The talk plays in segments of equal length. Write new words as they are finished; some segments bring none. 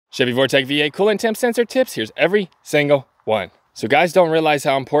Chevy Vortec V8 coolant temp sensor tips. Here's every single one. So guys don't realize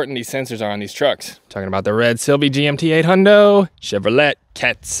how important these sensors are on these trucks. Talking about the red Sylvie GMT 800 Chevrolet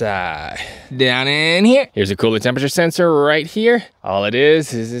Cat's Eye. Down in here, here's a coolant temperature sensor right here. All it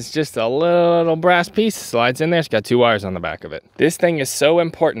is it's just a little brass piece, slides in there. It's got 2 wires on the back of it. This thing is so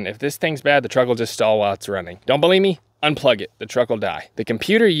important. If this thing's bad, the truck will just stall while it's running. Don't believe me? Unplug it, the truck will die. The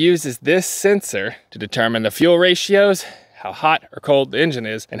computer uses this sensor to determine the fuel ratios, how hot or cold the engine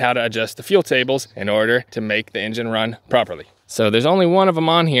is, and how to adjust the fuel tables in order to make the engine run properly. So there's only one of them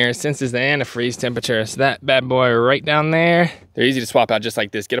on here since it's the antifreeze temperature. It's that bad boy right down there. They're easy to swap out just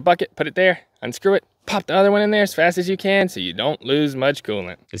like this. Get a bucket, put it there, unscrew it, pop the other one in there as fast as you can so you don't lose much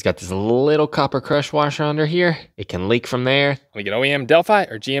coolant. It's got this little copper crush washer under here. It can leak from there. We get OEM Delphi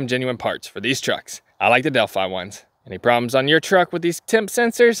or GM genuine parts for these trucks. I like the Delphi ones. Any problems on your truck with these temp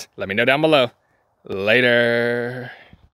sensors? Let me know down below. Later.